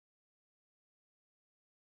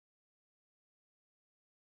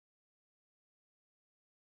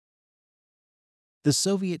The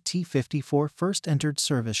Soviet T-54 first entered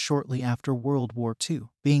service shortly after World War II,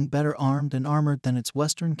 being better armed and armored than its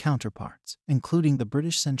Western counterparts, including the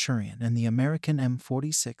British Centurion and the American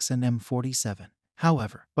M46 and M47.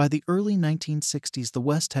 However, by the early 1960s the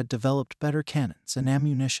West had developed better cannons and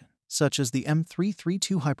ammunition, such as the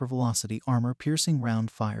M332 hypervelocity armor-piercing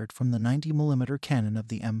round fired from the 90mm cannon of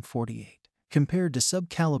the M48. Compared to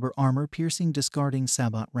sub-caliber armor-piercing discarding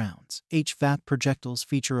sabot rounds, HVAP projectiles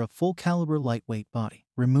feature a full-caliber lightweight body,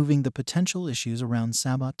 removing the potential issues around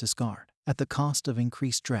sabot discard, at the cost of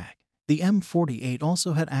increased drag. The M48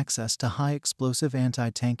 also had access to high-explosive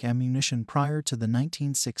anti-tank ammunition prior to the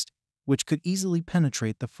 1960s, which could easily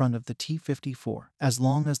penetrate the front of the T-54 as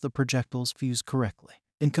long as the projectiles fused correctly.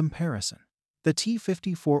 In comparison, the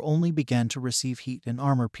T-54 only began to receive heat and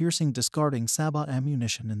armor-piercing discarding sabot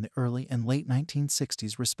ammunition in the early and late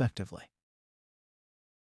 1960s respectively.